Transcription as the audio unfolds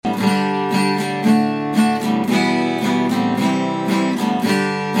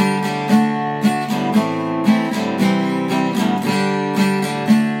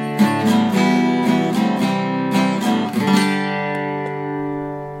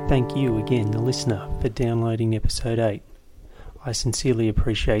Thank you again, the listener, for downloading episode 8. I sincerely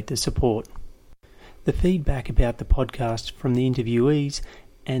appreciate the support. The feedback about the podcast from the interviewees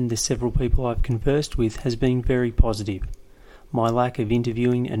and the several people I've conversed with has been very positive. My lack of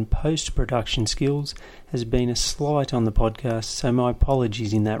interviewing and post-production skills has been a slight on the podcast, so my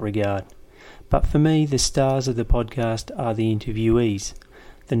apologies in that regard. But for me, the stars of the podcast are the interviewees.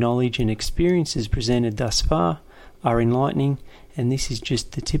 The knowledge and experiences presented thus far are enlightening, and this is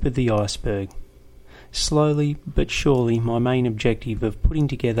just the tip of the iceberg. Slowly but surely, my main objective of putting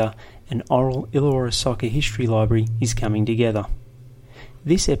together an oral Illawarra soccer history library is coming together.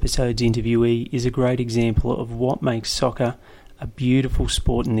 This episode's interviewee is a great example of what makes soccer a beautiful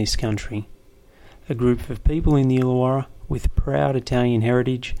sport in this country. A group of people in the Illawarra with proud Italian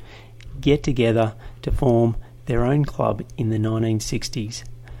heritage get together to form their own club in the 1960s.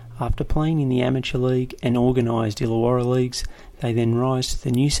 After playing in the Amateur League and organised Illawarra Leagues, they then rise to the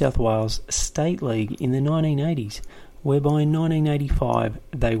New South Wales State League in the 1980s, whereby in 1985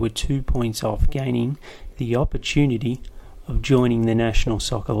 they were 2 points off gaining the opportunity of joining the National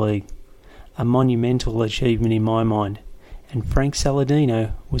Soccer League. A monumental achievement in my mind, and Frank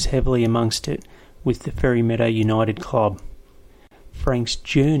Saladino was heavily amongst it with the Ferry Meadow United Club. Frank's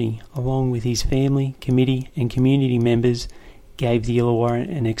journey, along with his family, committee and community members, gave the Illawarra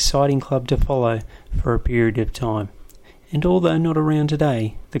an exciting club to follow for a period of time. And although not around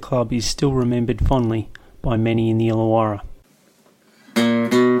today, the club is still remembered fondly by many in the Illawarra.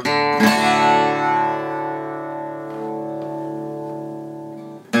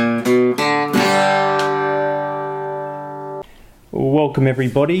 Welcome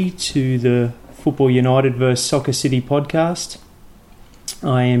everybody to the Football United vs Soccer City podcast.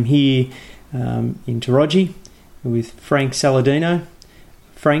 I am here in Taronga with Frank Saladino.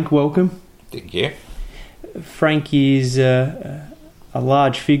 Frank, welcome. Thank you. Frank is a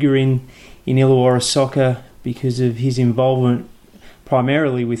large figure in Illawarra soccer because of his involvement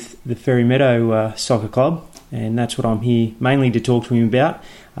primarily with the Ferry Meadow Soccer Club, and that's what I'm here mainly to talk to him about.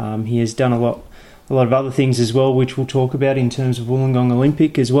 He has done a lot of other things as well, which we'll talk about in terms of Wollongong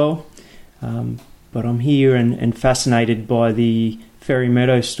Olympic as well. But I'm here and fascinated by the Ferry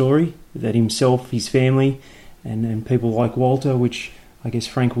Meadow story that himself, his family, and people like Walter, which I guess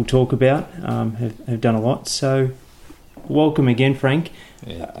Frank will talk about, have done a lot. So welcome again, Frank.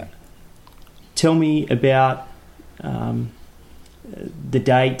 Yeah. Tell me about the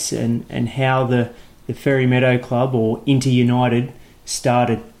dates and how the Ferry Meadow Club, or Inter United,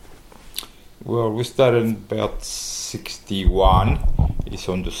 started. Well, we started in about 61. It's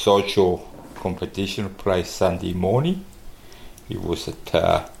on the social competition, play Sunday morning. It was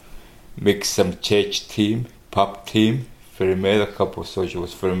at mixed some church team, pub team, Ferry Meadow, a couple of social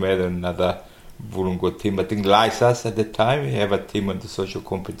was Ferry Meadow, another Wollongong team. I think Lysas at the time, we have a team on the social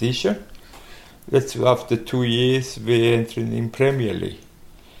competition. That's after 2 years we entered in Premier League.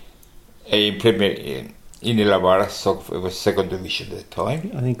 In Illawarra, so it was second division at the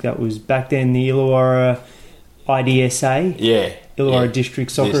time. I think that was back then the Illawarra IDSA. Yeah. Illawarra District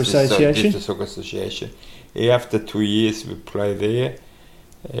Soccer Association. District Soccer Association. After 2 years we played there.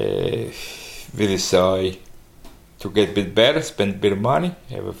 We decided to get a bit better, spend a bit of money,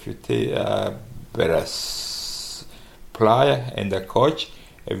 have a few better player and a coach.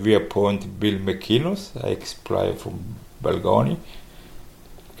 And we appointed Bill McInnes, ex-player from Balgownie.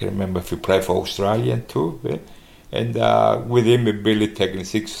 I can remember if he played for Australia too. And with him, Billy taking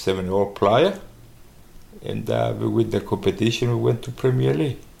 6 or 7 year old player. And we win the competition, we went to Premier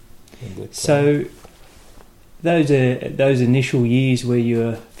League. So those initial years where you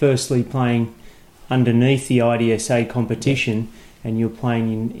were firstly playing underneath the IDSA competition, and you were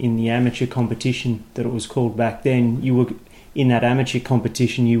playing in the amateur competition that it was called back then, you were in that amateur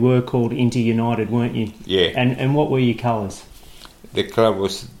competition, you were called Inter United, weren't you? Yeah. And what were your colours? The colour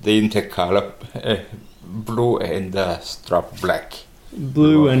was the Inter colour, blue and stripe black.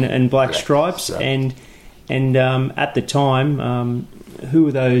 Blue and black stripes. And at the time, who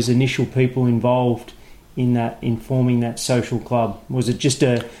were those initial people involved in forming that social club? Was it just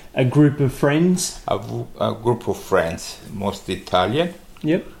a group of friends? A group of friends, mostly Italian.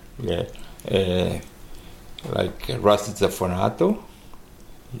 Yep. Yeah. Like Rusty Zaffonato,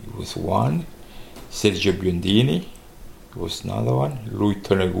 he was one. Sergio Biondini was another one. Lui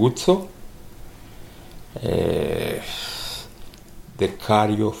Toneguzzo. The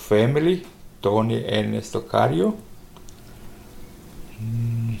Cario family, Tony and Ernesto Cario.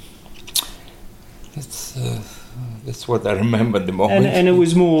 That's what I remember at the moment. And it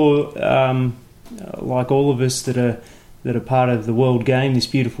was more like all of us that are part of the world game, this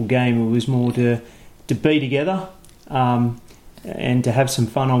beautiful game. It was more to be together, and to have some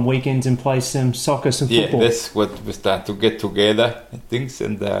fun on weekends and play some soccer, some football. Yeah, that's what we start to get together and things,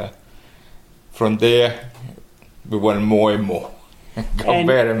 and from there we want more and more. Go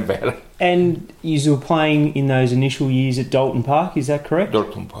better and better. And you were playing in those initial years at Dalton Park, is that correct?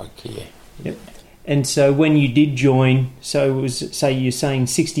 Dalton Park, yeah. Yep. And so when you did join, so it was, say you're saying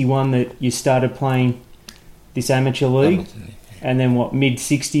 61 that you started playing this amateur league, and then what,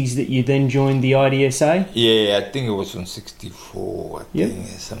 mid-60s that you then joined the IDSA? Yeah, I think it was on 64, I think, or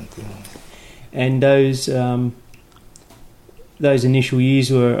something. And those initial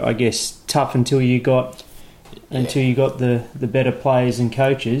years were, I guess, tough until you got the better players and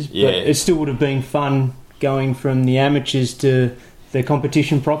coaches. But it still would have been fun going from the amateurs to the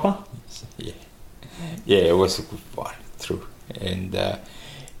competition proper. Yeah, it was a good fun, true. And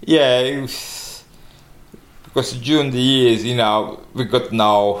it was, because during the years, we got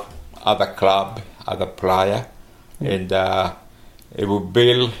now other club, other player, and it was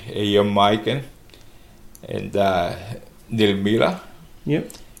Bill, Ian Miken, and Neil Miller.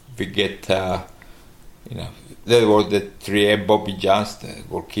 Yep. We get, there was the 3M Bobby Johnston, the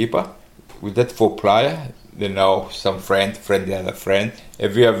goalkeeper. With that 4 player, some friend, the other friend.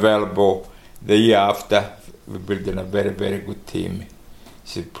 If we are available the year after, we built a very, very good team.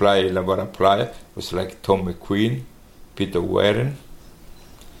 She played Illawarra player. It was like Tom McQueen, Peter Warren,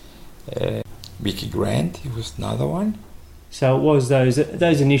 Mickey Grant. He was another one. So it was those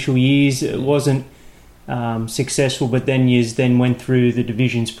initial years. It wasn't successful, but then you went through the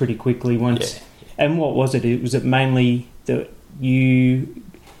divisions pretty quickly once. Yeah. And what was it? Was it mainly that the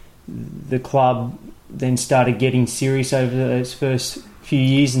club then started getting serious over those first few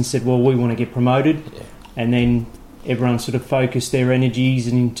years and said, well, we want to get promoted, and then everyone sort of focused their energies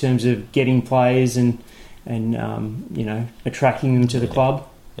in terms of getting players and attracting them to the club?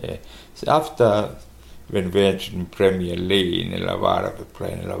 Yeah. So after, when we entered in Premier League in Illawarra, we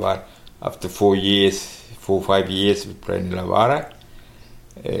played in Illawarra. After 4 or 5 years, we played in Illawarra.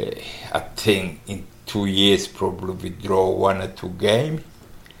 I think in 2 years probably we draw 1 or 2 games.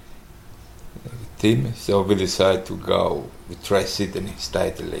 Team, so we decided to go with Tri-Sydney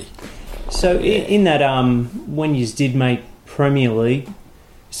State League. So in that, when you did make Premier League,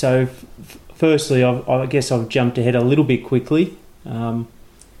 so firstly, I guess I've jumped ahead a little bit quickly.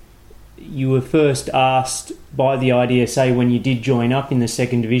 You were first asked by the IDSA when you did join up in the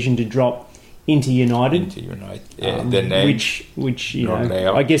second division to drop into United. The name, which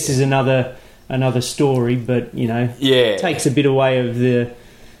I guess is another story, but takes a bit away of the.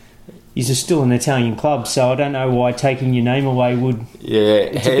 Is still an Italian club, so I don't know why taking your name away would.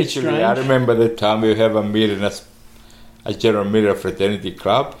 Yeah, actually, I remember the time we have a meeting as a general meeting of fraternity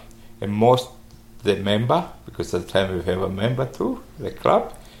club, and most the member, because at the time we have a member too, the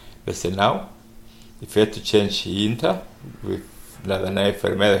club, they say now, if you had to change Inter with another name,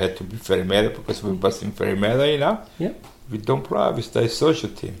 Ferrimeda had to be Ferrimeda because we passed in Ferrimeda, Yep. We don't play, we stay social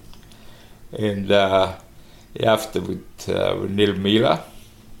team. And after with Neil Miller,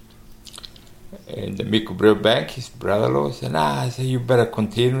 and Mikko Brillbank, his brother-in-law, said, I said, you better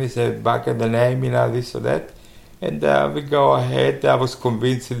continue. He said, back at the name, this or that. And we go ahead. I was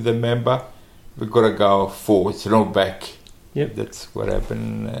convincing the member, we got to go forwards, no back. Yep. That's what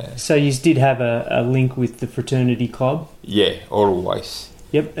happened. So you did have a link with the fraternity club? Yeah, always.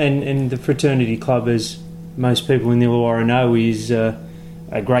 Yep, and the fraternity club, as most people in the Illawarra know, is a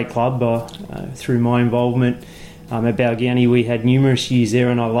great club through my involvement. At Balgownie, we had numerous years there,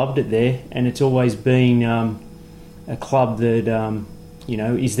 and I loved it there. And it's always been a club that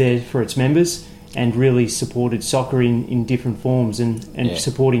is there for its members and really supported soccer in different forms. And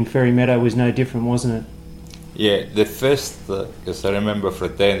supporting Ferry Meadow was no different, wasn't it? Yeah, the first, because I remember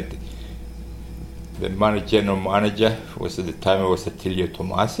fraternity, the general manager was at the time it was Attilio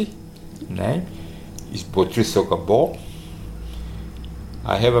Tomasi, name. He's bought 3 soccer ball.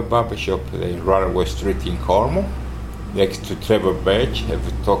 I have a barber shop in Runaway Street in Cornwall, next to Trevor Batch.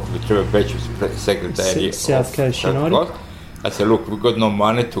 I've talked with Trevor Batch, who's secretary of South Coast United. I said, look, we got no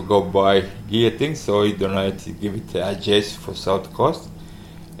money to go buy gear things, so he donated to give it to Jess for South Coast.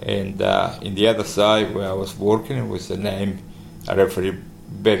 And in the other side where I was working, it was the name referee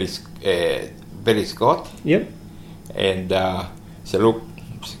Barry Scott. Yep. And said, look,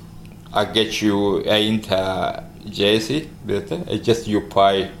 I get you into Jesse, just you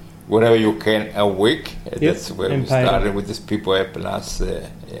pay whatever you can a week. Yep. That's where we started with these people helping us.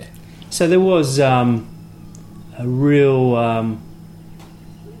 So there was a real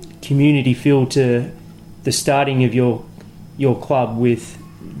community feel to the starting of your club with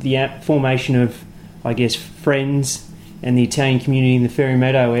the formation of, I guess, friends and the Italian community in the Ferry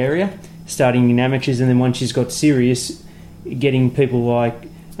Meadow area, starting in amateurs, and then once you got serious, getting people like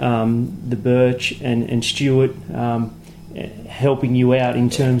the Birch and Stewart helping you out in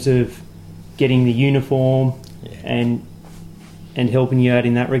terms of getting the uniform and helping you out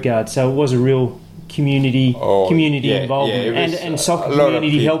in that regard. So it was a real community involvement and soccer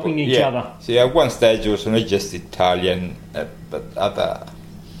community helping each other. See, at one stage it was not just Italian, but other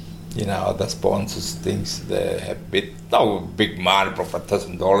sponsors, things they have big money, probably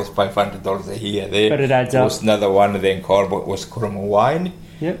 $1,000, $500 a year there. But it adds up. There was another one then called was Coromon Wine.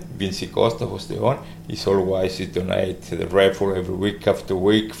 Yep. Vinci Costa was the one. He's always donate the raffle every week after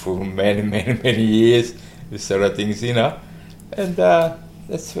week for many years. These sort of things, and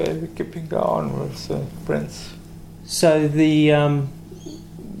that's where we're keeping going with friends. So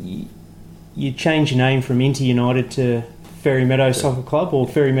you changed your name from Inter United to Fairy Meadow Soccer Club, or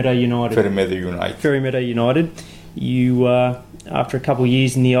Fairy Meadow United? Fairy Meadow United. Fairy Meadow United. You, after a couple of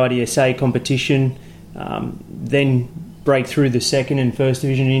years in the IDSA competition, then break through the second and first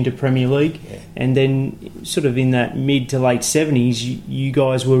division into Premier League, and then sort of in that mid to late 70s, you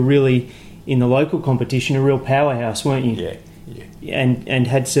guys were really in the local competition a real powerhouse, weren't you? Yeah. And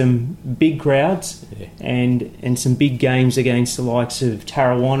had some big crowds and some big games against the likes of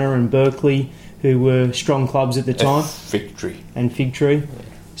Tarrawanna and Berkeley, who were strong clubs at the time. Fig Tree. Yeah.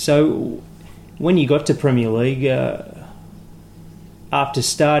 So when you got to Premier League, after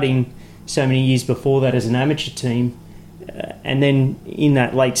starting so many years before that as an amateur team, and then in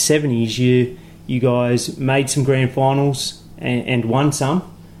that late 70s, you guys made some grand finals and won some.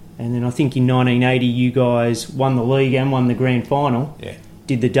 And then I think in 1980 you guys won the league and won the grand final. Yeah.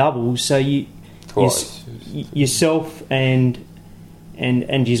 Did the doubles. So yourself and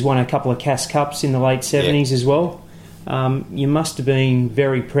you won a couple of Cass Cups in the late 70s as well. You must have been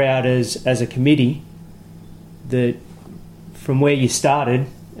very proud as a committee that from where you started,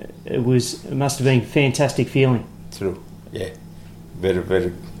 it must have been a fantastic feeling. True. Yeah. Very,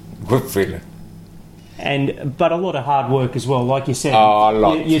 very good feeling. But a lot of hard work as well, like you said. A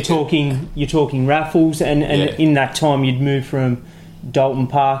lot. You're talking raffles, and in that time you'd moved from Dalton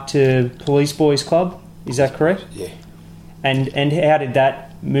Park to Police Boys Club. Is that correct? Yeah. And how did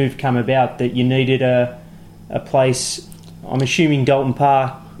that move come about? That you needed a place. I'm assuming Dalton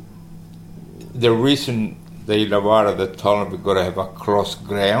Park. The reason they Illawarra the town we've got to have a cross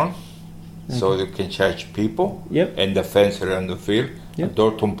ground, so they can charge people. Yep. And the fence around the field. Yep.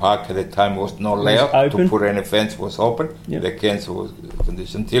 Dalton Park at the time was not allowed to put any fence, was open. Yep. The fence was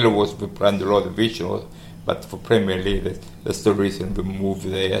conditioned until it was playing the low division, but for Premier League, that's the reason we moved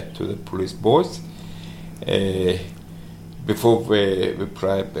there to the Police Boys. Before we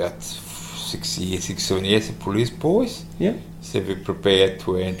played about 7 years at Police Boys. Yep. So we prepared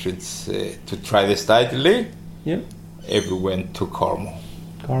to entrance to try the state league. Yep. We went to Carmel.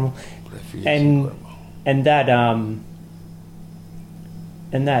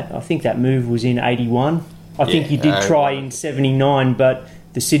 And that I think that move was in 81. I think you did try in 79, but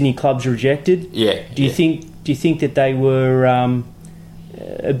the Sydney clubs rejected. Yeah. Do you think that they were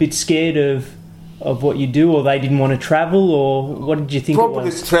a bit scared of what you do, or they didn't want to travel, or what did you think?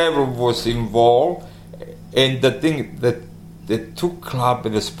 Probably travel was involved, and the thing that the two clubs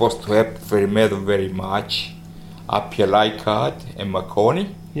that are supposed to help Fairy Meadow very much, Apia Leichhardt and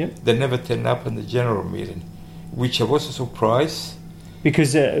Marconi. Yep. They never turned up in the general meeting, which I was surprised.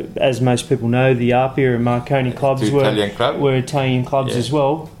 Because, as most people know, the Apia and Marconi clubs were Italian clubs as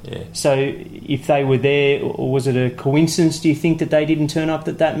well. Yeah. So if they were there, or was it a coincidence, do you think, that they didn't turn up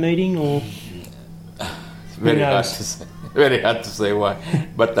at that meeting? Or it's very hard to say why.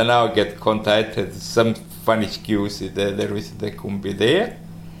 But I now get contacted, some funny excuse the reason they couldn't be there,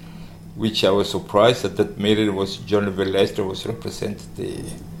 which I was surprised at that meeting. Was Johnny Villester was representing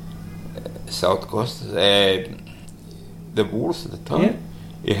the South Coast. The Wolves at the time. Yeah.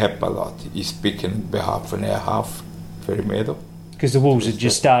 He helped a lot. He's speaking on behalf of half Fairy Meadow. Because the Wolves had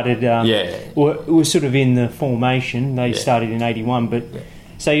just started. It was sort of in the formation. They started in 81, but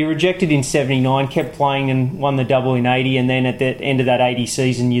so you rejected in 79, kept playing and won the double in 80, and then at the end of that 80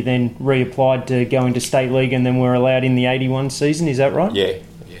 season, you then reapplied to go into State League, and then were allowed in the 81 season. Is that right? Yeah.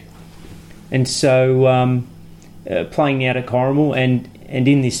 And so playing out at Corrimal, and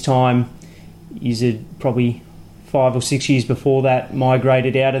in this time, you said probably 5 or 6 years before that,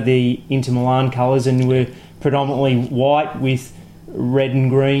 migrated out of the Inter Milan colours and were predominantly white with red and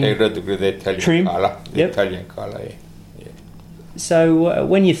green the Italian trim. Colour. Italian colour, yeah. So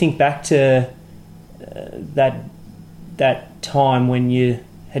when you think back to that time when you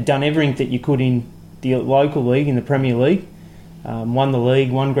had done everything that you could in the local league, in the Premier League, won the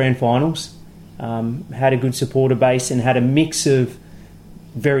league, won grand finals, had a good supporter base and had a mix of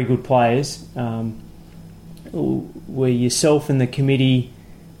very good players, were yourself and the committee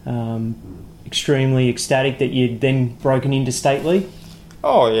extremely ecstatic that you'd then broken into State League?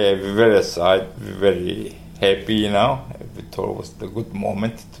 Oh yeah, we're very excited, we're very happy, you know. We thought it was the good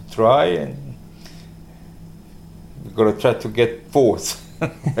moment to try, and we're gonna try to get fourth.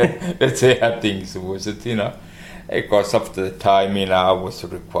 Let's say how things was it, you know. Because after the time, you know, I was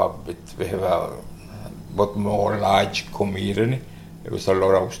required, we have a lot more large community. There was a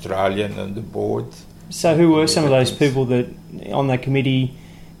lot of Australian on the board. So who were some of those people that on that committee,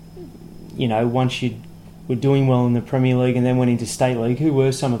 you know, once you were doing well in the Premier League and then went into State League, who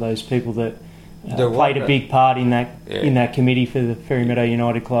were some of those people that played a big part in that committee for the Fairy Meadow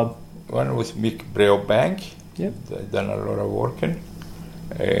United Club? One was Mick Breelbank. Yep. They've done a lot of work.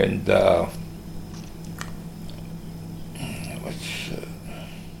 And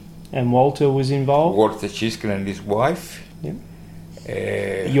and Walter was involved? Walter Chiskin and his wife. Yep.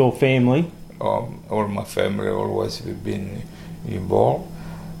 Your family? All my family always have been involved.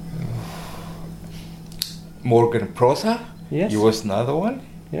 Morgan Prosser, yes. He was another one.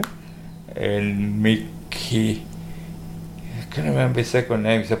 Yep. And Mickey, I can't remember his second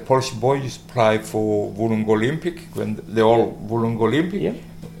name. He's a Polish boy. He used to play for Wollongong Olympic when they all Wollongong Olympic. Yep.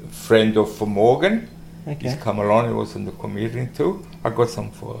 Friend of Morgan. Okay. He's come along. He was in the committee too. I got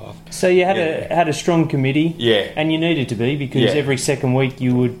some for. So you had a strong committee. Yeah. And you needed to be because every second week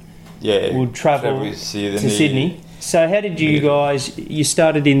you would travel to Sydney. So how did you guys? You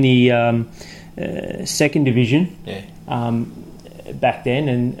started in the second division. Yeah. Back then,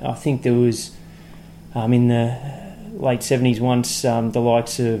 and I think there was in the late 70s once the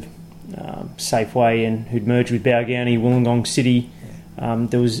likes of Safeway and who'd merged with Balgownie, Wollongong City.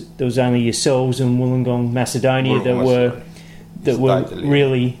 There was only yourselves and Wollongong Macedonia that were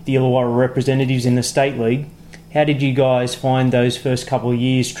really the Illawarra representatives in the State League. How did you guys find those first couple of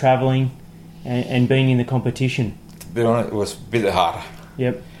years travelling and being in the competition? To be honest, it was a bit harder.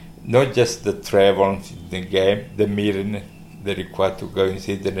 Yep. Not just the travel, the game, the meeting. They required to go and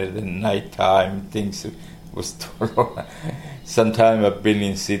sit in at the night time. Things was sometimes I've been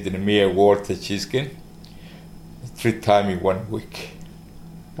in Sydney, me and Walter Chiskin, 3 times in 1 week.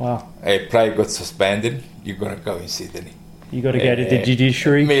 Wow. A player got suspended, you're going to go in Sydney. You got to go to the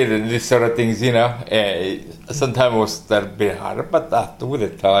judiciary? Meeting, these sort of things, you know. Sometimes it was a bit harder, but after with the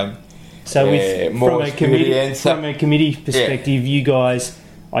time, so from a committee perspective, you guys,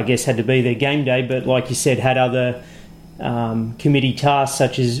 I guess, had to be there game day, but like you said, had other committee tasks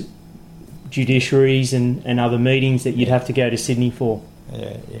such as judiciaries and other meetings that you'd have to go to Sydney for.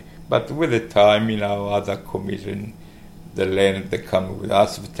 Yeah. But with the time, you know, other committees, the learn, they come with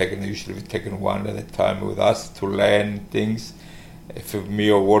us. We've taken one at a time with us to learn things. If me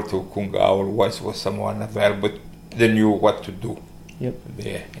or Walter Kunga always was someone available, they knew what to do. Yep.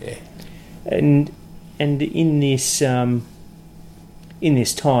 Yeah. And in this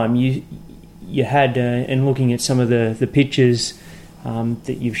time, you had, and looking at some of the pictures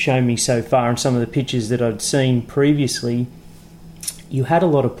that you've shown me so far and some of the pictures that I'd seen previously, you had a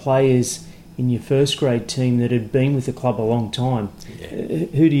lot of players in your first grade team that had been with the club a long time. Yeah.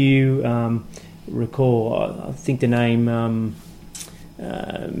 Who do you recall? I think the name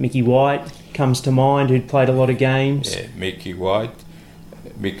Mickey White comes to mind, who'd played a lot of games. Yeah, Mickey White,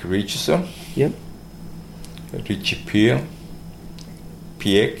 Mick Richardson. Yep. Richie Peel,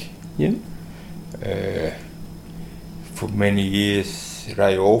 Pieck. Yep. For many years,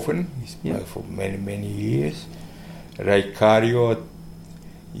 Ray Oven. He's played for many years. Ray Cario,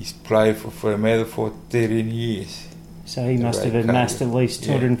 he's played for Fremantle for 13 years. So he must have amassed at least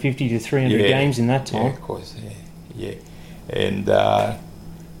 250 to 300 games in that time. Yeah, of course, yeah. And other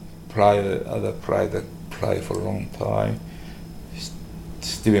player that played for a long time,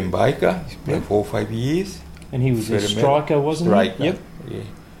 Stephen Baker, he's played 4 or 5 years. And he was a striker, wasn't he? Yep. Yeah.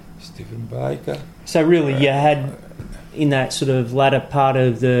 Stephen Baker. So really, you had in that sort of latter part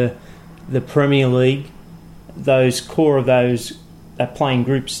of the Premier League, those core of that playing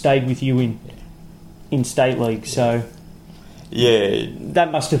group stayed with you in State League. So that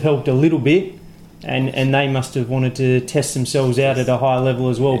must have helped a little bit, and they must have wanted to test themselves out at a higher level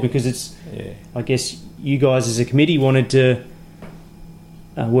as well, because it's. I guess you guys as a committee wanted to.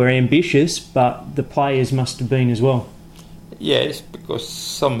 Were ambitious, but the players must have been as well. Yes, because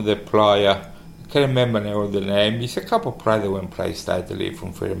some of the players, I can't remember now the name, there's a couple of players that went and played State League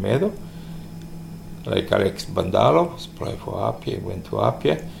from Fremantle, like Alex Bandalo, he's played for Apia, went to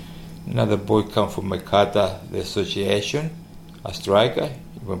Apia. Another boy come from Makata, the association, a striker,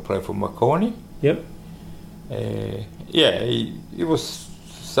 he went and played for Makoni. Yep. It was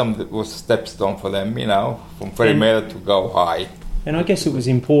some that was stepstone for them, you know, from Fremantle to go high. And I guess it was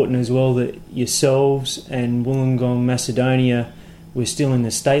important as well that yourselves and Wollongong Macedonia were still in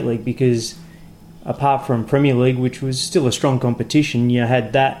the State League, because apart from Premier League, which was still a strong competition, you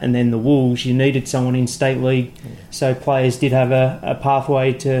had that and then the Wolves. You needed someone in State League, so players did have a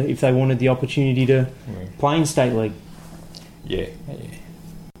pathway to, if they wanted the opportunity to play in State League. Yeah.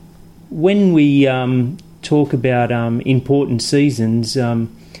 When we talk about important seasons,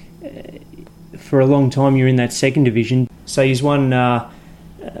 for a long time you're in that second division. So you've won the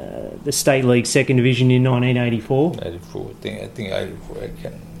State League second division in 1984. 84, I think 84.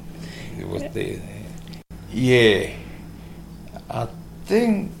 It was there. Yeah, I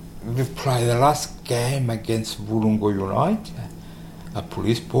think we played the last game against Wollongong United,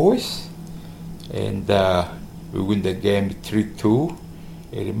 Police Boys, and we win the game 3-2.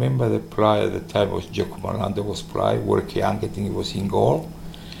 I remember the player at the time was Giacomo Lando was playing, Warwick Young, I think he was in goal.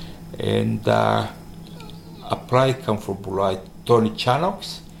 And a player come from Bulai, Tony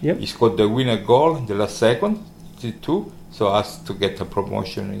Chanox. Yep. He scored the winner goal in the last second, 2-2. So asked to get a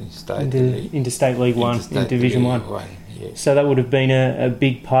promotion in State League. Into State League 1, in Division 1. Yeah. So that would have been a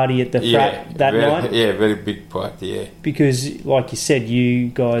big party at the frat that night? Yeah, very big party, yeah. Because, like you said, you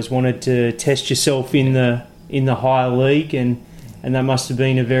guys wanted to test yourself in the higher league, and that must have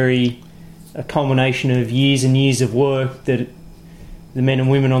been a culmination of years and years of work that the men and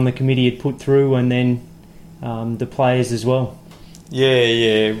women on the committee had put through, and then the players as well. Yeah,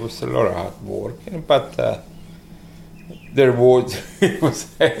 it was a lot of hard work, but the reward was,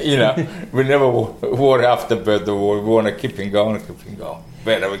 we never war after the war. We want to keep on going,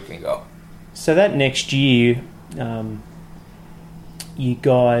 better we can go. So that next year, you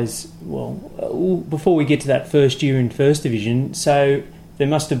guys, before we get to that first year in First Division, so there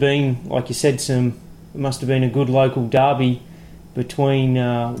must have been, like you said, a good local derby between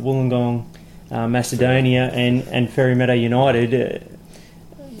Wollongong Macedonia and Ferry United.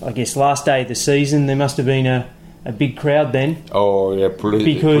 I guess last day of the season, there must have been a big crowd then. Oh yeah,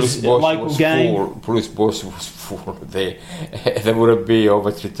 because local game. Police Boss was full there. There would be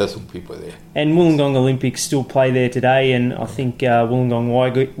over 3,000 people there. And Wollongong Olympics still play there today, and I think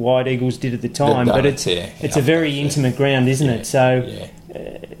Wollongong White Eagles did at the time. But it's a very intimate ground, isn't it? So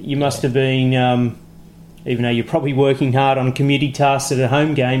you must have been, even though you're probably working hard on community tasks at a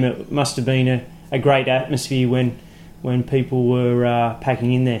home game, it must have been a great atmosphere when people were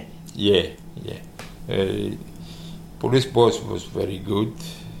packing in there. Yeah. Police Boys was very good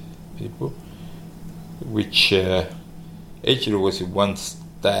people, which actually was one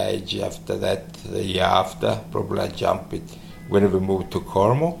stage after that, the year after, probably I jumped it when we moved to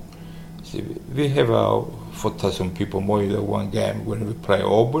Cornwall. See, we have 4,000 people more than one game when we play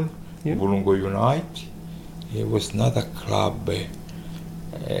Auburn, Wollongong United. It was another club,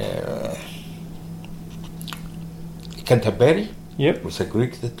 Canterbury. Yep. Was a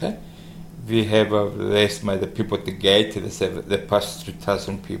Greek at the time. We have the people at the gate. They passed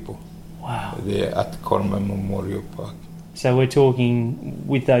 3,000 people. Wow. There at Cornwall Memorial Park. So we're talking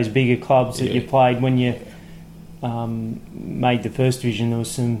with those bigger clubs that you played when you made the First Division. There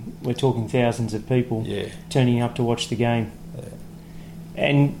was we're talking thousands of people turning up to watch the game. Yeah.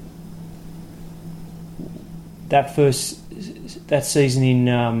 And that season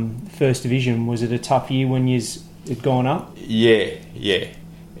in First Division, was it a tough year when you had gone up? Yeah.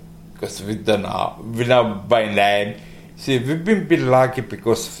 Because we now by name. See, we've been a bit lucky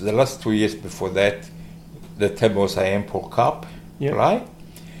because the last 2 years before that, the time was a Ample Cup, right?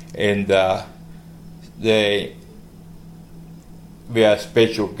 And we are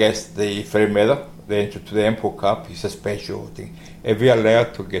special guests, the Ferry Meadow, the entry to the Ample Cup is a special thing. And we are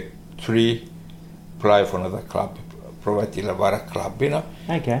allowed to get 3 players from another club, provided Lavara club,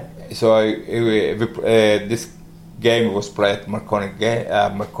 Okay. So this game was played at Marconi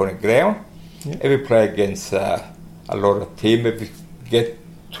Ground. And we play against a lot of teams. We get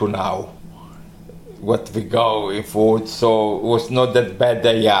to now what we go forward. So it was not that bad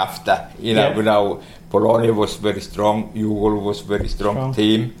day after. We know Polonia was very strong. Ugol was very strong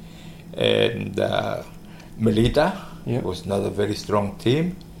team, and Melita was another very strong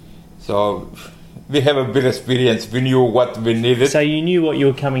team. So we have a bit of experience. We knew what we needed. So you knew what you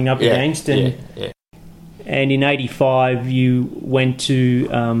were coming up against, and in '85 you went to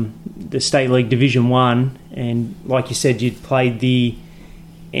the State League Division 1, and like you said, you'd played the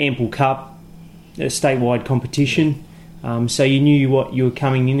Ample Cup, a statewide competition. So you knew what you were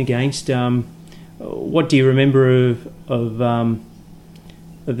coming in against. What do you remember of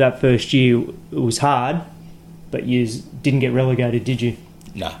that first year? It was hard, but you didn't get relegated, did you?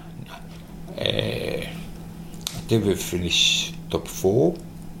 No. I think we finished top 4.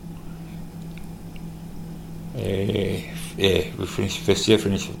 Yeah, we finished first year,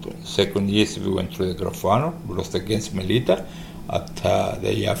 finished second year, so we went through the grand final. We lost against Melita at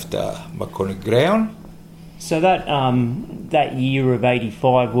the year after Macquarie Ground. So that year of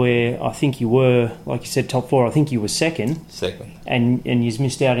 85, where I think you were, like you said, top four, I think you were second. Second. And you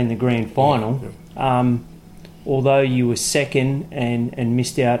missed out in the grand final. Yeah. Although you were second and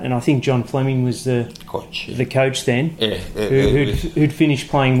missed out, and I think John Fleming was the coach then, who'd finished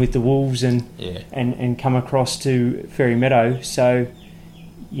playing with the Wolves and come across to Fairy Meadow. So,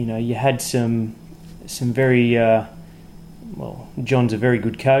 you had some very John's a very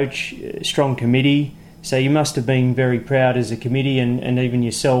good coach, strong committee. So you must have been very proud as a committee and even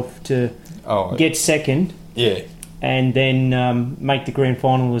yourself to get second. Yeah. And then make the grand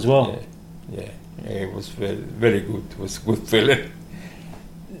final as well. Yeah. It was very, very good. It was a good feeling.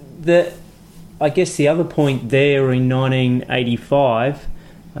 I guess the other point there in 1985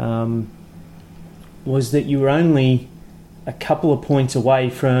 was that you were only a couple of points away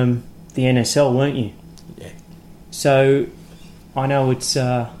from the NSL, weren't you? Yeah. So I know it's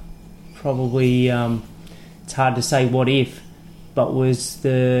probably it's hard to say what if, but was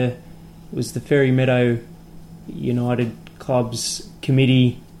the Fairy Meadow United Club's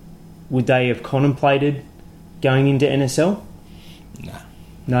committee, would they have contemplated going into NSL?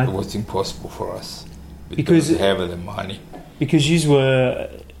 No. It was impossible for us. Because we didn't have the money. Because you were,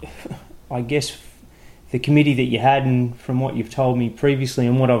 I guess, the committee that you had, and from what you've told me previously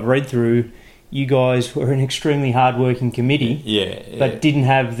and what I've read through, you guys were an extremely hard-working committee. Yeah. But didn't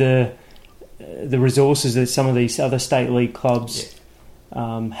have the resources that some of these other state league clubs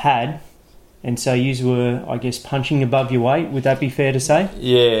had. And so you were, I guess, punching above your weight. Would that be fair to say?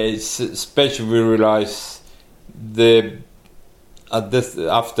 Yeah, especially we realised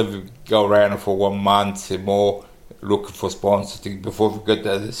after we go around for 1 month more looking for sponsors before we got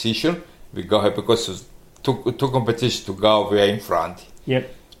the decision, we go ahead because it was two competitions to go. We are in front.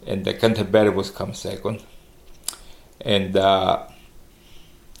 Yep. And the Canterbury was come second. And the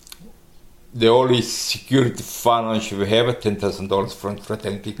only security financial we have $10,000 from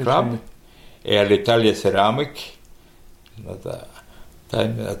Fraternity Club. L'Italia Ceramic, another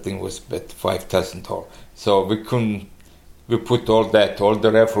time I think it was about $5,000. So we put all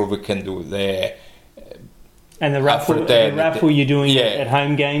the raffle we can do there. And the raffle you're doing at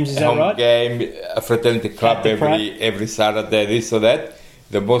home games, is that right? Home game, a Fraternity Club every Saturday, this or that.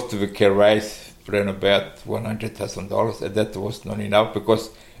 The most we can raise around about $100,000, and that was not enough because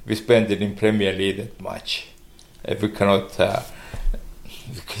we spend it in Premier League that much. We cannot...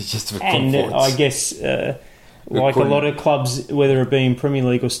 I guess, like a lot of clubs, whether it be in Premier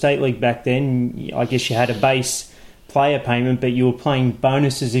League or State League back then, I guess you had a base player payment, but you were playing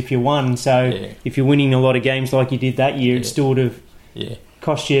bonuses if you won. So if you're winning a lot of games like you did that year, it still would have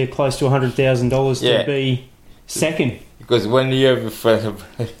cost you close to $100,000 to be second. Because 1 year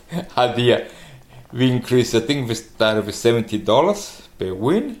we increased, I think we started with $70 per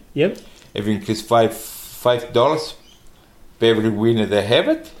win. Yep. And we increased $5 every winner they have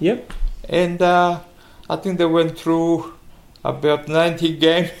it. Yep. And I think they went through about 90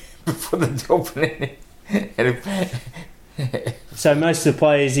 games before they dropped it. So most of the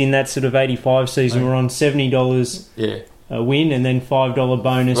players in that sort of 85 season were on $70 a win and then $5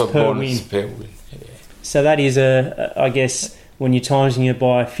 bonus per win. Yeah. So that is I guess when you're timesing it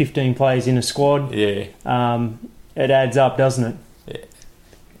by 15 players in a squad, it adds up, doesn't it?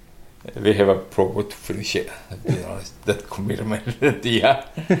 We have a problem to finish it, that commitment. We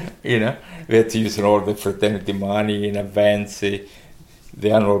had to use all the fraternity money in advance, the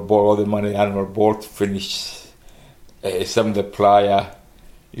annual board, all the money in the annual board to finish. Some of the player,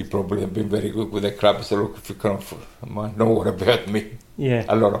 you probably have been very good with the club, so look, if you can't know what about me. Yeah.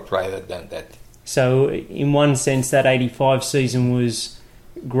 A lot of players have done that. So in one sense, that 85 season was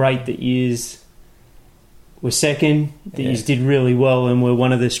great that you were second, that you did really well and were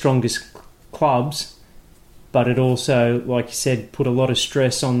one of the strongest clubs, but it also, like you said, put a lot of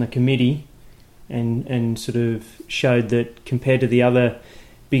stress on the committee and sort of showed that compared to the other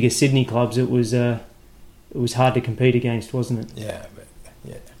bigger Sydney clubs, it was hard to compete against, wasn't it? Yeah.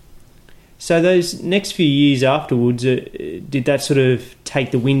 So those next few years afterwards, did that sort of take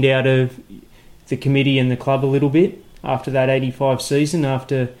the wind out of the committee and the club a little bit after that 85 season?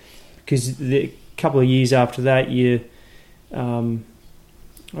 Because the couple of years after that, you,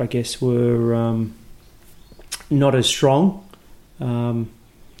 I guess, were not as strong. In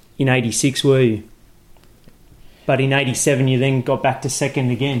 86, were you? But in 87, you then got back to second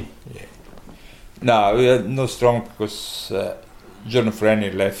again. Yeah. No, we are not strong because John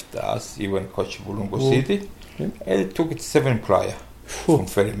Franny left us. He went coach Wollongo City, and he took it 7 player from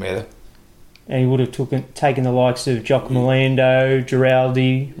Fairy Meadow. And he would have taken the likes of Jock Milando,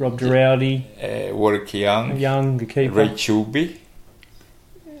 Giraldi, Rob Giraldi, Warwick Young, the keeper. Ray Chuby.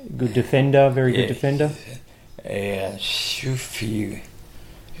 Good defender, very good defender. Shufi.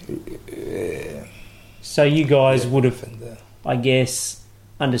 So you guys would have, I guess,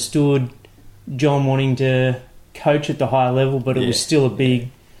 understood John wanting to coach at the higher level, but it was still Philip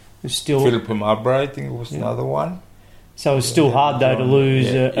Mabra, I think, was another one. So it was still hard, though, to lose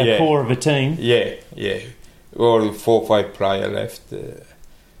a core of a team. Yeah. Or 4 or 5 players left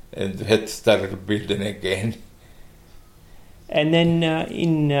and had to start building again. And then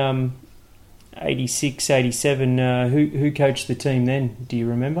in 86, 87, who coached the team then? Do you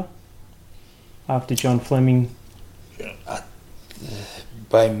remember? After John Fleming?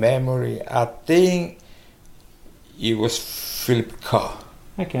 By memory, I think it was Philip Carr.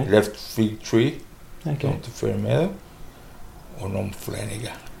 Okay. Left Fig Tree. Okay. Down to Fairmeadow. Or Norm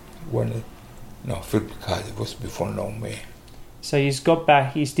Flanagan. Philip Carr, it was before Norm May. So he's got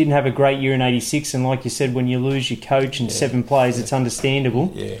back. He didn't have a great year in 86, and like you said, when you lose your coach and 7 players, it's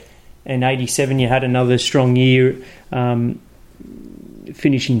understandable. Yeah. And 87, you had another strong year,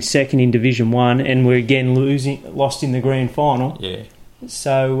 finishing second in Division 1, and we're again lost in the grand final. Yeah.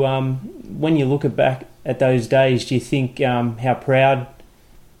 So when you look back at those days, do you think how proud?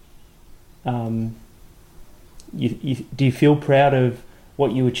 Do you feel proud of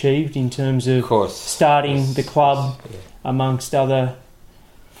what you achieved in terms of starting the club amongst other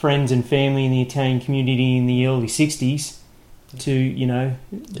friends and family in the Italian community in the early 60s to,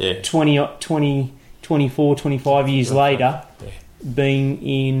 24, 25 years later, being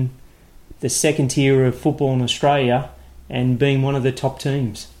in the second tier of football in Australia and being one of the top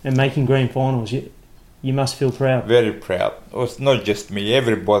teams and making grand finals? You must feel proud. Very proud. It was not just me,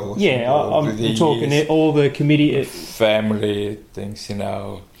 everybody was involved. I'm talking all the committee. Family things, He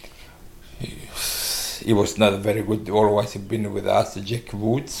was not very good. Always been with us, Jack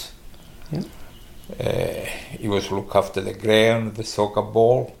Woods. Yeah. He was look after the ground, the soccer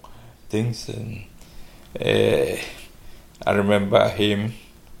ball things. And I remember him,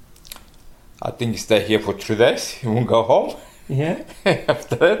 I think he stayed here for 3 days. He won't go home. Yeah.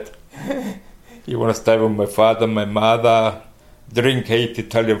 After that. You want to stay with my father, my mother, eat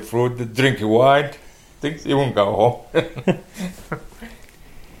Italian food, drink wine, things. You won't go home.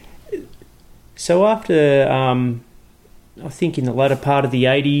 So after, I think in the latter part of the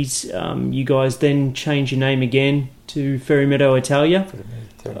 80s, you guys then changed your name again to Ferrymeadow Italia.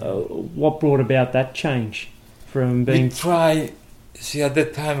 What brought about that change from being... We tried, at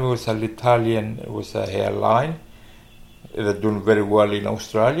that time it was Italian, it was a hairline. They're doing very well in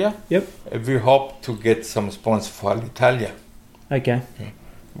Australia. Yep. We hope to get some sponsor for Italia. Okay.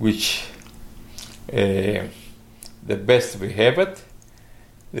 Which the best we have it.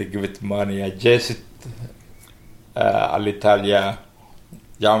 They give it money. I just Alitalia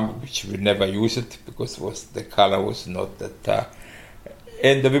jump, which we never use it because the color was not that.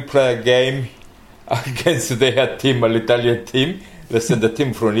 And we play a game against their team, Alitalia team. They send the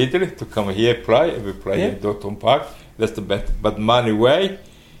team from Italy to come here play. We play in Dorton Park. That's the best. But money way,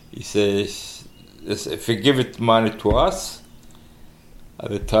 he says, if you give it money to us, at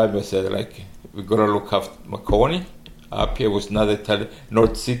the time I said, we're going to look after Marconi. Up here was another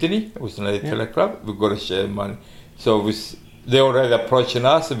North Sydney, was another Italian club. We're going to share money. So they already approaching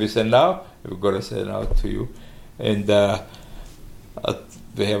us, and we said, now, we're going to say now to you. And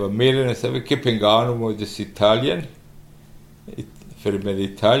we have a meeting, and said, we're keeping going with this Italian. Very many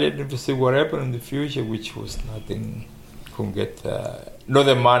Italian, and we see what happened in the future, which was nothing, couldn't get, not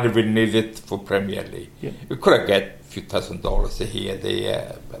the money we needed for Premier League. Yeah. We could have got a few $1,000s a year,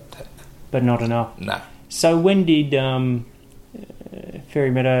 there, but not enough. No. So when did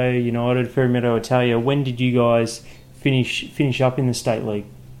Ferrymeadow United, Ferrymeadow Italia, when did you guys finish up in the State League?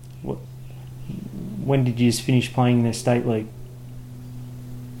 When did you just finish playing in the State League?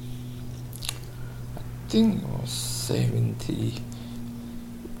 I think it was 70...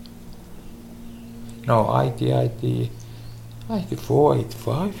 No, 84,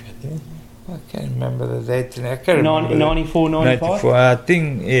 85, I think. I can't remember the date. I can't remember 94, 95? 94, I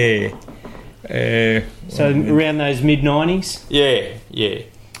think, yeah. So around those mid-90s? Yeah.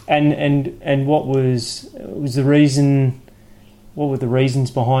 And what was the reason? What were the reasons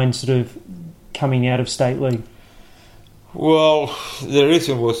behind sort of coming out of State League? Well, the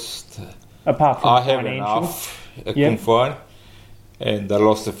reason was apart from I financial, have enough. I couldn't find, and I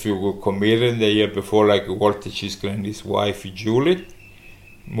lost a few good comedians the year before, like Walter Chisco and his wife Julie,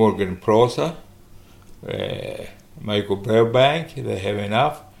 Morgan Prosa, Michael Burbank. They have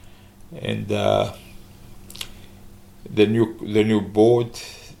enough. And the new board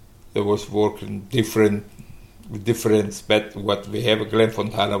they was working different but what we have. Glenn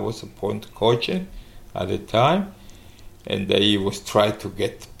Fontana was appointed coaching at the time, and he was trying to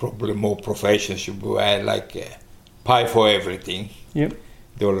get probably more professionals. We had like a pie for everything. Yep.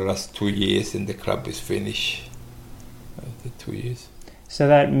 The last 2 years, and the club is finished after 2 years. So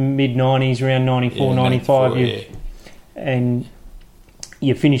that mid-90s, around 94, 95, and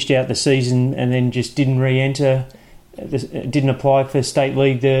you finished out the season and then just didn't re-enter, didn't apply for State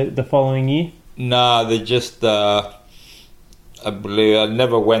League the following year? No, they just, I believe, I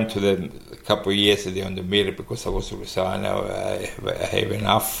never went to them a couple of years on the merit because I was resigned. I have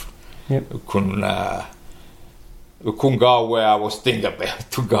enough. Yep. We couldn't go where I was thinking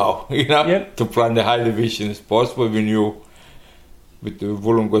about to go, Yep. to play in the high division is possible. We knew with the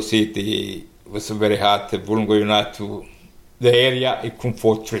Wollongong City, it was very hard. Wollongong United, to the area, it couldn't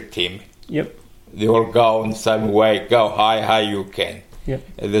afford 3 teams. Yep. They all go in the same way, go high you can. Yep.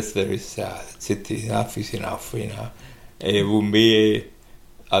 And that's the city, enough is enough, with me,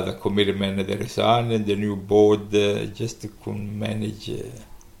 other committee manager resigned, and the new board just couldn't manage.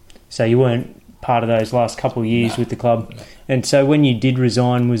 So you weren't part of those last couple of years with the club. No. And so when you did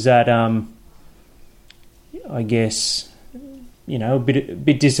resign, was that, I guess, a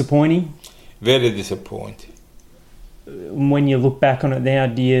bit disappointing? Very disappointing. When you look back on it now,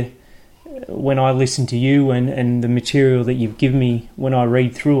 when I listen to you and the material that you've given me, when I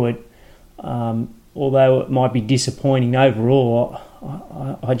read through it, although it might be disappointing overall,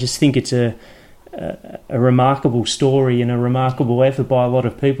 I just think it's a remarkable story and a remarkable effort by a lot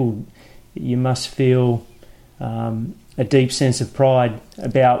of people. You must feel a deep sense of pride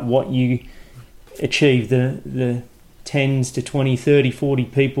about what you achieved, the 10s to 20, 30, 40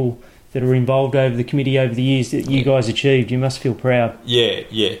 people that are involved over the committee over the years that you guys achieved. You must feel proud. Yeah.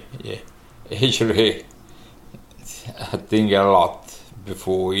 Actually, I think a lot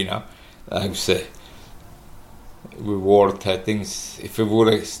before, like I say, we worked, I think, if we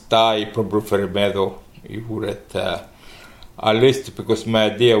would have stayed probably for a medal, we would have, at least because my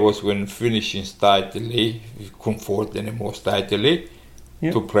idea was when finishing State League, we couldn't afford any more State League,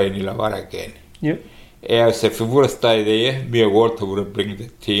 to play in Illawarra again. Yep. And so if we would have stayed there, me and Walter would have bring the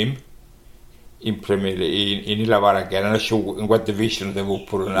team in Premier League, in Illawarra again. I'm not sure in what division they will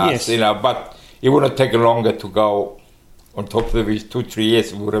put on us, but it would have taken longer to go on top of the division. 2-3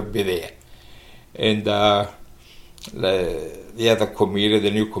 years we would have been there. And the other committee,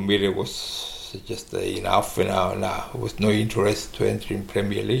 the new committee, was just enough. There was no interest to enter in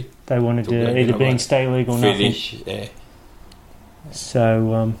Premier League. They wanted to either be in State League or finish, nothing. Yeah.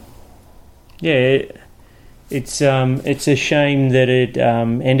 So, it's a shame that it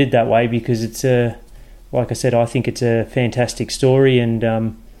ended that way, because it's like I said, I think it's a fantastic story, and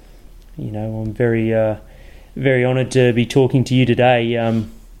I'm very very honoured to be talking to you today.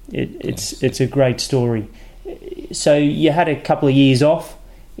 It's a great story. So you had a couple of years off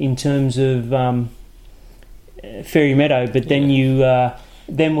in terms of Fairy Meadow, but then you were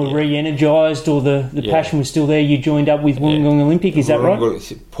re-energised, or the passion was still there. You joined up with Wollongong Olympic, is that right?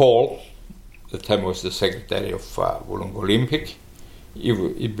 Paul, at the time, was the secretary of Wollongong Olympic.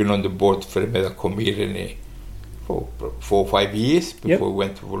 He'd been on the board for the Meadow Committee for 4 or 5 years before we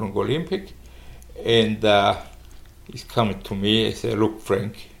went to Wollongong Olympic. And he's coming to me and said, "Look,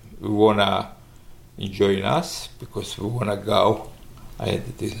 Frank, we want to join us because we want to go.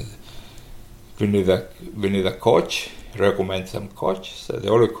 We need a coach, recommend some coach." So the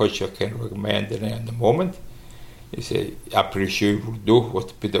only coach I can recommend at the moment, he said, "I'm pretty sure you will do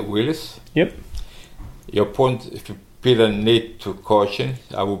what Peter Willis." Yep. Your point, if Peter need to coach him,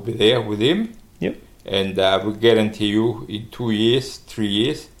 I will be there with him. Yep. And we guarantee you in 2 years, 3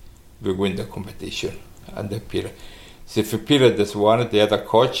 years, we win the competition under Peter. So if Peter doesn't want it, the other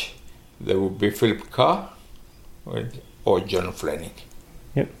coach, there will be Philip Carr or John Fleming.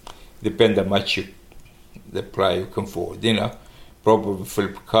 Yep. Depend how much the player you can afford. Probably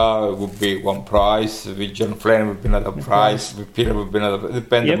Philip Carr would be one price, with John Fleming would be another price, with Peter would be another.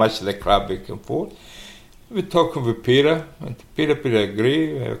 Depend how much the club you can afford. We're talking with Peter, and Peter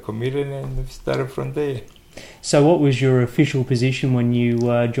agreed, we have a committee, and we started from there. So what was your official position when you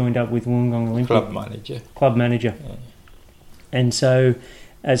joined up with Wollongong Olympic? Club manager. Club manager. Yeah. And so,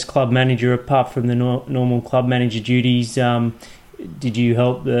 as club manager, apart from the normal club manager duties, did you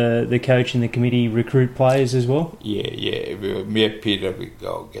help the coach and the committee recruit players as well? Yeah. Me and Peter, we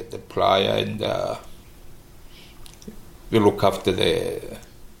go get the player, and we look after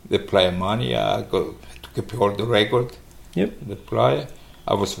the player money. I go to keep all the record. Yep. The player.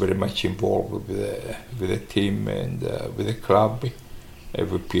 I was very much involved with the team and with the club,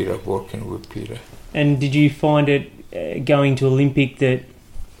 with Peter, working with Peter. And did you find it going to Olympic that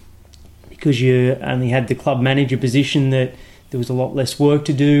because you only had the club manager position that there was a lot less work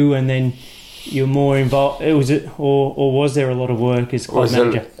to do, and then you're more involved? Or was there a lot of work as club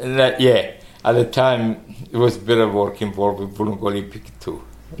manager? Yeah, at the time it was a bit of work involved with Wollongong Olympic too.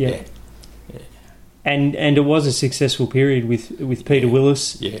 Yeah. And it was a successful period with Peter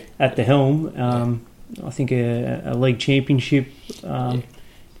Willis at the helm. I think a league championship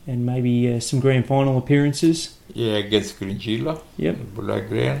and maybe some grand final appearances. Yeah, against Gringilla. Yep. Black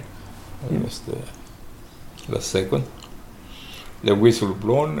Grand. That was the second. The whistle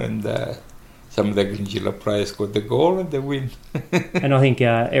blown, and some of the Gringilla players got the goal and they win. And I think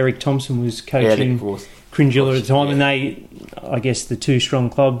Eric Thompson was coaching Gringilla at the time, and they, I guess, the two strong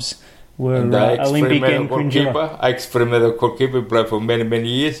clubs were Olympic and Gringilla. Ex-Fremantle goalkeeper, played for many, many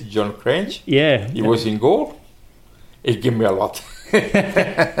years, John Cranch. Yeah. He was in goal. He gave me a lot.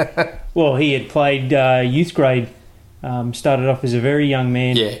 Well, he had played youth grade, started off as a very young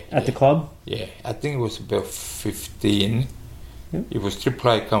man at the club. Yeah, I think it was about 15. Yep. It was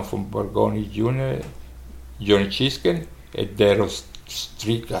triple come from Bargoni Junior, Johnny Chiskin, and there was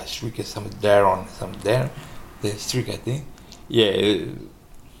Striker, some Darren, the Striker, I think. Yeah,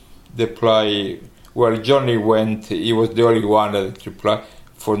 they play. Well, Johnny went. He was the only one that triple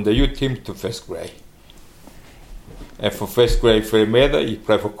from the youth team to first grade. And for first grade for Fremantle, he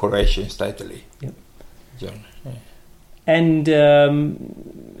played for Croatia in Italy. Yep. John. Yeah. And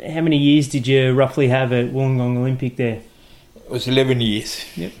how many years did you roughly have at Wollongong Olympic there? It was 11 years.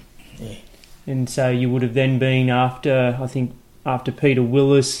 Yep. Yeah. And so you would have then been after Peter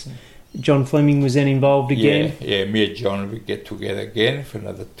Willis, John Fleming was then involved again? Yeah, me and John, we get together again for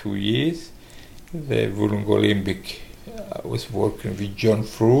another 2 years. The Wollongong Olympic, I was working with John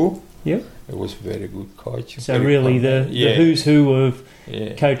Frew. Yep. It was a very good coach. So really the who's who of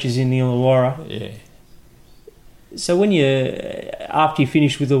coaches in the Illawarra. Yeah. So after you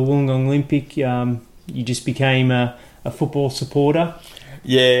finished with the Wollongong Olympic, you just became a football supporter?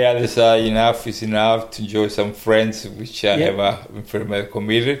 Yeah, that's enough is enough to enjoy some friends which I have very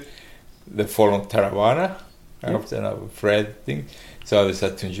committed. They fall on Taravana. I often have a friend thing. So I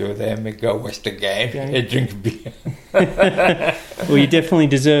decided to enjoy them and go watch the game and drink beer. Well, you definitely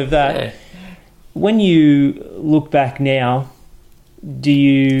deserve that. Yeah. When you look back now,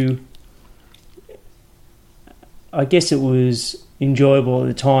 I guess it was enjoyable at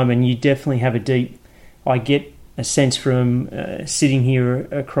the time, and you definitely have I get a sense from sitting here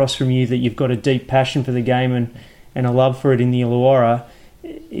across from you that you've got a deep passion for the game and a love for it in the Illawarra.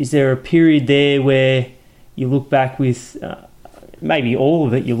 Is there a period there where you look back with, maybe all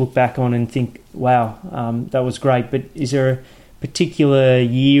of it you look back on and think, wow, that was great, but is there a particular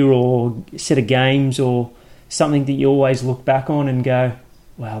year or set of games or something that you always look back on and go,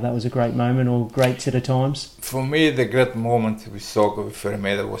 wow, that was a great moment or great set of times? For me, the great moment with soccer with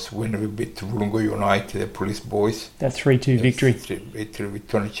Fremantle was when we beat Wollongong United, the Police Boys. That 3-2 victory. Victory with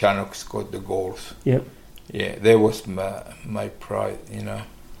Tony Channock scored the goals. Yep. Yeah, that was my pride,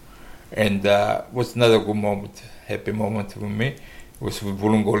 And was another good moment, happy moment for me. It was with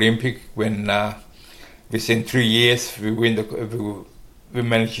Wollongong Olympic when within 3 years we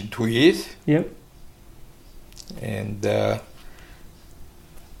managed in 2 years. Yep. And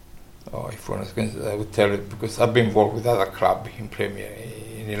if one was going to, I would tell it because I've been involved with other clubs in Premier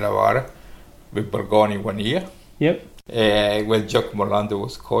in Illawarra, with Bargoni 1 year. Yep. When Jock Molando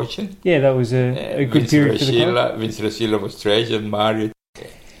was coaching. Yeah, that was a good period for the club. Vince Rasilla was treasurer, Mario.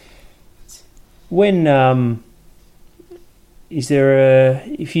 When is there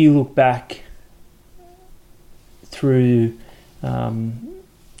if you look back through some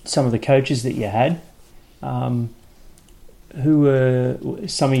of the coaches that you had, who were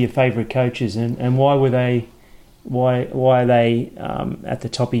some of your favourite coaches, and why are they at the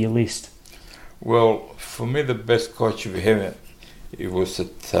top of your list? Well, for me, the best coach we had, it was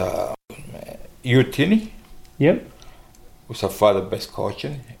at Utini. Yep. Was our father best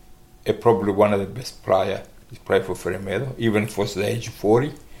coaching. Probably one of the best players. He played for Fremantle, even if it was the age of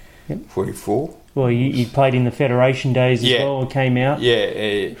 40, 44. Well, you played in the Federation days as well, came out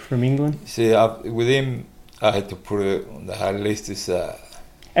from England. See, with him, I had to put it on the high list.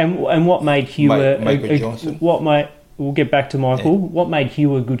 And what made Hugh Michael Johnson. We'll get back to Michael. Yeah. What made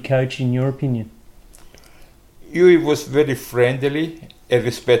Hugh a good coach, in your opinion? Hugh was very friendly and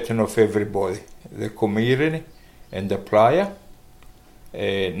respecting of everybody, the community and the player.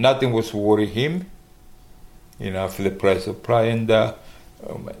 Nothing was worrying him, for the price of play. And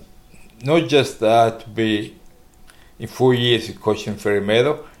not just to be in 4 years coaching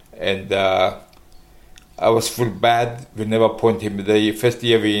Fremantle, and I was full bad. We never appointed him. The first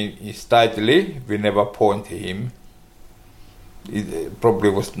year we started league, we never appointed him. It probably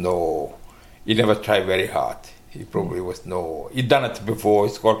was no he never tried very hard. He probably was he done it before.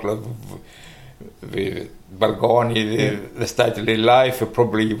 Scotland with Balgoni, the Stately Life.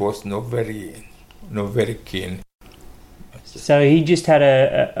 Probably he was not very keen. So he just had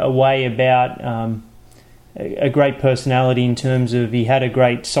a way about a great personality in terms of he had a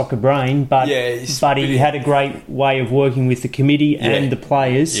great soccer brain, but he had a great way of working with the committee and the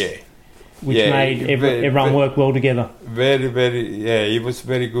players, which made everyone work well together. Very, very, he was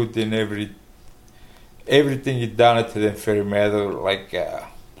very good in everything he done at the Ferry Meadow. Like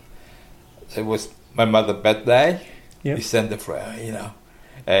it was my mother's birthday. Yep. He sent it for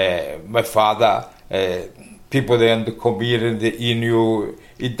my father. People there in the community, he knew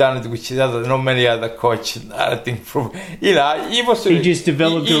he done it with not many other coaches. I think he was. He just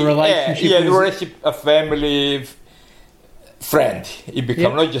developed a relationship. Yeah, a relationship, a family friend. He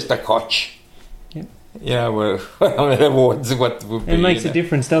became not just a coach. Yep. What would be, it makes a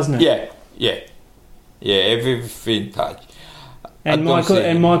difference, doesn't it? Yeah. Everything touch. And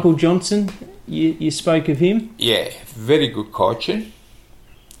Michael Johnson, you spoke of him. Yeah, very good coaching.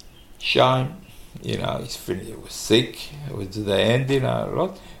 Shine. He was sick. It was the end, a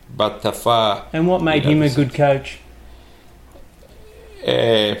lot. But and what made him a good coach?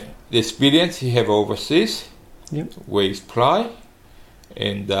 The experience he have overseas, where he's play,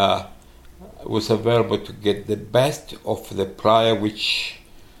 and was available to get the best of the player, which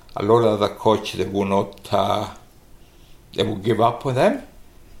a lot of other coaches they will not. They will give up on them.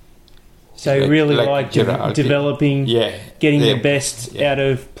 So developing, getting the best out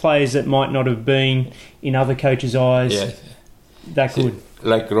of players that might not have been in other coaches' eyes that good.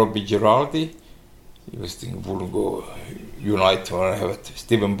 Like Robbie Giraldi, he was thinking Wollongong United or have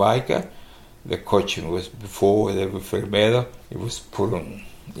Stephen Baker. The coaching was before they were Fermeda. He was pulling,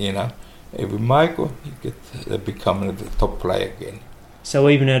 every Michael, they become the top player again. So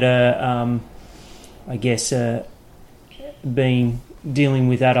even at dealing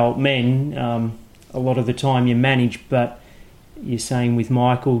with adult men, a lot of the time you manage, but you're saying with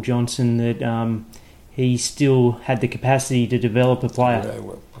Michael Johnson that he still had the capacity to develop a player.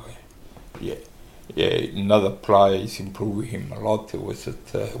 Another player is improving him a lot. It was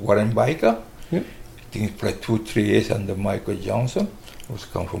at Warren Baker. Yep. I think he played 2-3 years under Michael Johnson. He was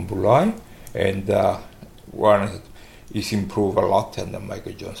come from Bulai, and Warren is improved a lot under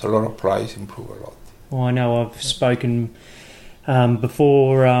Michael Johnson. A lot of players improve a lot. Well, I know I've spoken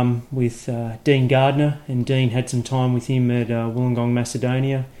before with Dean Gardner, and Dean had some time with him at Wollongong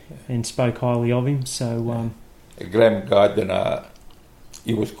Macedonia and spoke highly of him. So Graham Gardner,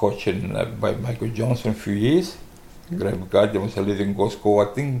 he was coaching by Michael Johnson a few years. Graham Gardner was a leading goal scorer.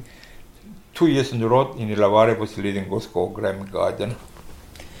 I think 2 years in the road in Illawarra was a leading goal scorer, Graham Gardner.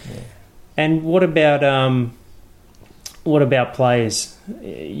 Yeah. And what about players?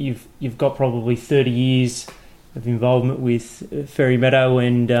 You've got probably 30 years of involvement with Ferry Meadow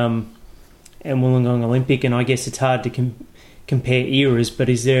and Wollongong Olympic, and I guess it's hard to compare eras, but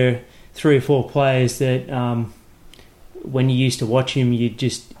is there 3 or 4 players that when you used to watch him you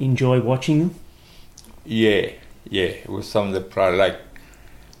just enjoy watching them? Yeah, it was some of the players, like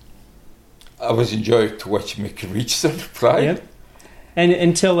I was enjoying to watch Mickey Richardson play. Yep.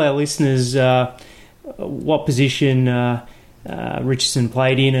 And tell our listeners what position Richardson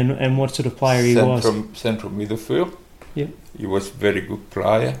played in and what sort of player he was. Central midfield. Yep. He was a very good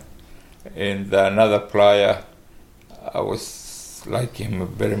player. And another player, I was like him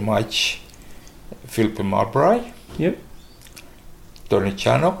very much, Philip Marbury. Yep. Tony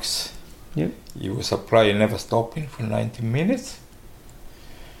Chanox. Yep. He was a player never stopping for 90 minutes.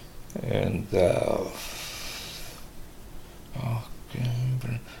 And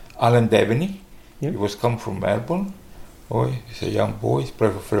Alan Devaney. Yep. He was come from Melbourne. He's a young boy. He's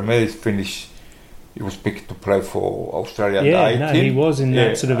played for Fermeda. He's finished. He was picked to play for Australia. He was in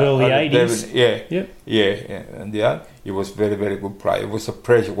that sort of early 80s. And he was very, very good player. It was a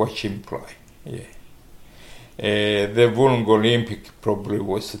pleasure watching him play. The Wollongong Olympic probably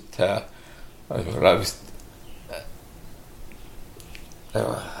was at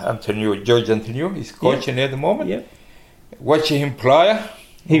George Antonio. He's coaching at the moment. Yep. Watching him play.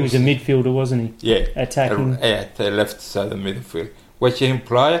 He was a midfielder, wasn't he? Yeah. Attacking. At the left side of the midfield. Watching him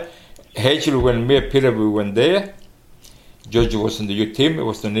play. Actually, when me and Peter we went there, George was in the youth team. It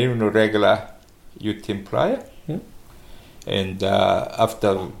was not even a regular youth team player. Yeah. And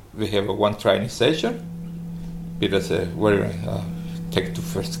after we have one training session, Peter said, take to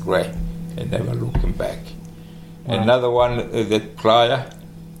first grade and never looking back. Wow. Another one,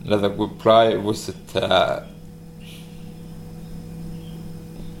 another good player was at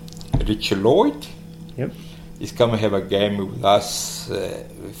Richard Lloyd. Yep. He's come and have a game with us,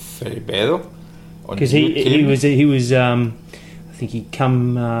 with Feribedo. Because he was I think he'd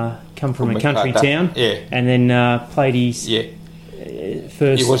come from a country town, and then played his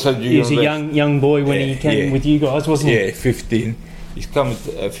first. He was a young boy when he came with you guys, wasn't he? Yeah, 15. He's come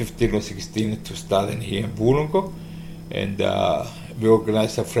at 15 or 16 to study here in Wollongong, and we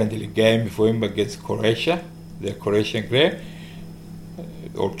organised a friendly game for him against Croatia, the Croatian Grey,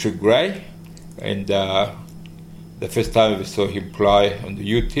 or True Grey, and the first time we saw him play on the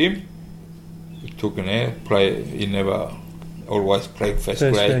youth team, we took an play. He never always played first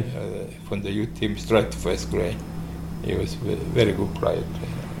grade. From the youth team straight to first grade. He was a very good player.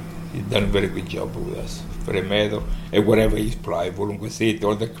 He's done a very good job with us. Fremedo, and wherever he's played, Wollongong City,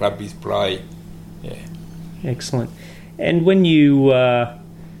 all the club he's played. Yeah. Excellent. And when you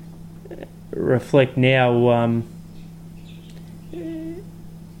reflect now,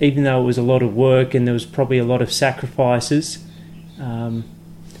 even though it was a lot of work and there was probably a lot of sacrifices,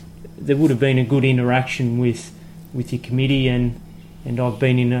 there would have been a good interaction with your committee, and I've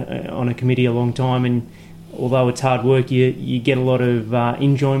been on a committee a long time, and although it's hard work, you get a lot of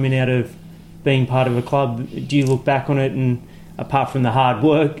enjoyment out of being part of a club. Do you look back on it, and apart from the hard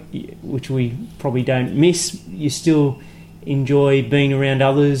work, which we probably don't miss, you still enjoy being around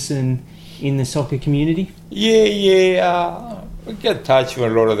others and in the soccer community? Yeah. We get in touch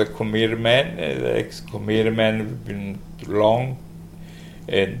with a lot of the committee men. The ex-committee men have been long,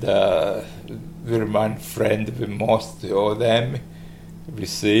 and we remain friends with most of them. We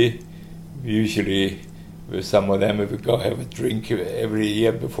see, usually with some of them, we go have a drink every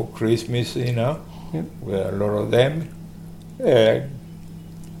year before Christmas, with a lot of them.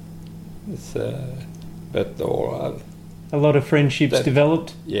 It's but all. A lot of friendships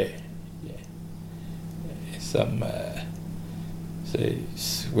developed? Yeah. Some,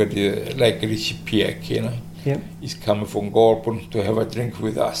 like Richie Pieck, he's coming from Gorpon to have a drink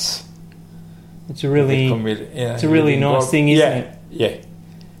with us. It's a really nice thing, isn't it? Yeah.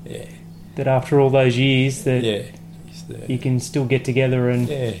 That after all those years, that you can still get together and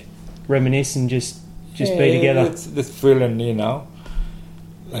reminisce and just be together. That's feeling,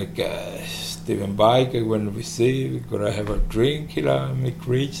 like Stephen Baker, when we see we're gonna have a drink, Mick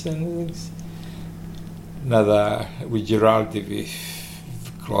Rich and things. Another with Giraldi, we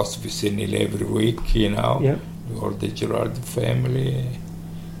cross vicinity every week, with all the Giraldi family.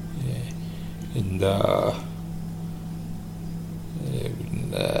 And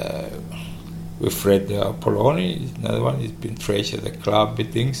with Fred Poloni, another one, he's been treasurer of the club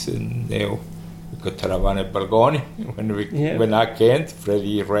and things, and now we got Taravane Balgoni when I can't,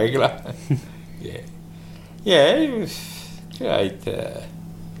 Freddie regular. It was great.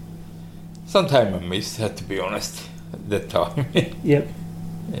 Sometimes I miss her, to be honest, at that time. Yep.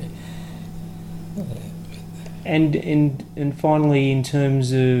 And finally, in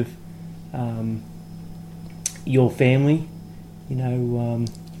terms of your family,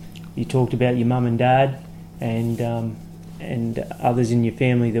 you talked about your mum and dad and others in your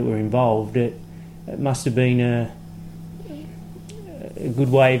family that were involved. It must have been a good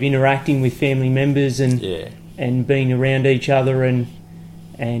way of interacting with family members and being around each other and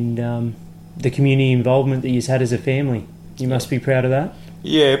the community involvement that you've had as a family. You must be proud of that.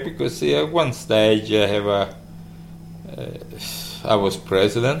 Yeah, because at one stage I was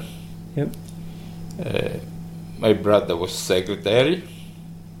president. Yep. My brother was secretary.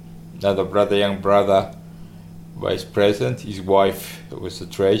 Another young brother, vice president. His wife was a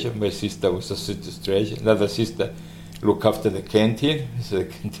treasurer. My sister was assistant treasurer. Another sister looked after the canteen, so the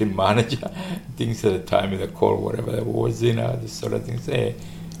canteen manager. Things at the time of the call, whatever it was, this sort of things. A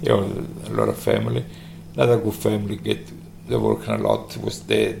lot of family. Another good family they're working a lot was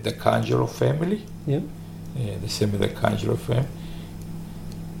the Cangelo family. Yep. Yeah, the same with the Cangelo family.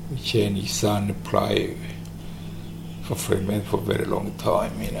 Which his son played for Fremantle for a very long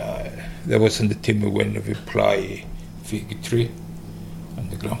time. There was in the team when we play Fig Tree and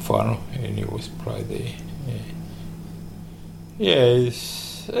the grand final, and he was played there. We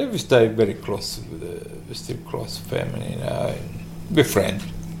stay very close we're still close family, and we're friends.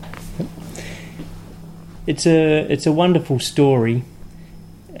 It's a wonderful story,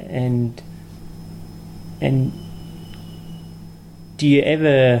 and do you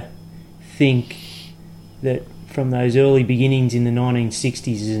ever think that from those early beginnings in the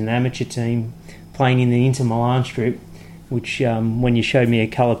 1960s as an amateur team playing in the Inter Milan strip, which when you showed me a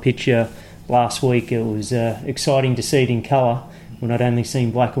colour picture last week, it was exciting to see it in colour when I'd only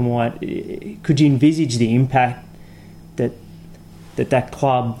seen black and white. Could you envisage the impact that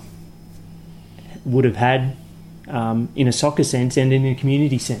club would have had in a soccer sense and in a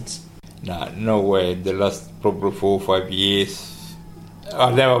community sense? No way. The last probably 4 or 5 years,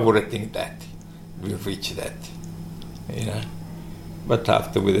 I never would have think that we'll reach that, you know. But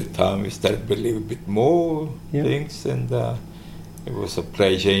after with the time, we started to believe a bit more things, and it was a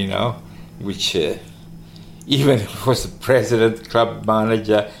pleasure, you know, which even if it was the president, club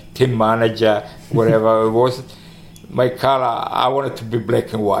manager, team manager, whatever it was, my colour, I wanted to be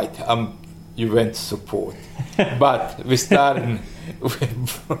black and white. I'm Juventus support. But we started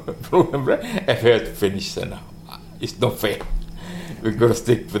with blue and black, and we had to finish it now. It's not fair. We've got to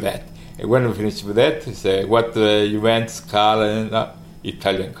stick with that. And when we finish with that, we say, what Juventus colour?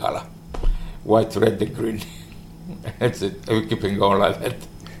 Italian colour. White, red and green. That's it. We keep on going like that.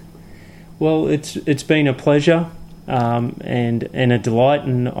 Well, it's been a pleasure and a delight,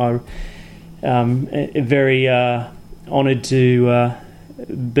 and I'm very honoured to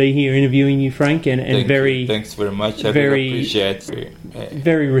be here interviewing you, Frank, and thanks very much. I really appreciate it.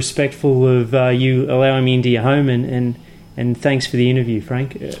 Very respectful of you allowing me into your home, and thanks for the interview,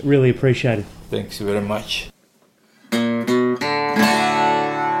 Frank. Really appreciate it. Thanks very much.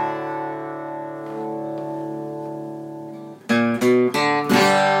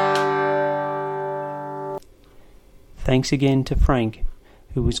 Thanks again to Frank,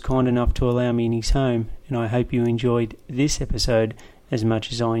 who was kind enough to allow me in his home, and I hope you enjoyed this episode as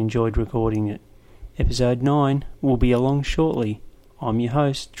much as I enjoyed recording it. Episode 9 will be along shortly. I'm your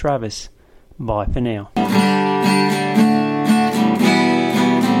host, Travis. Bye for now.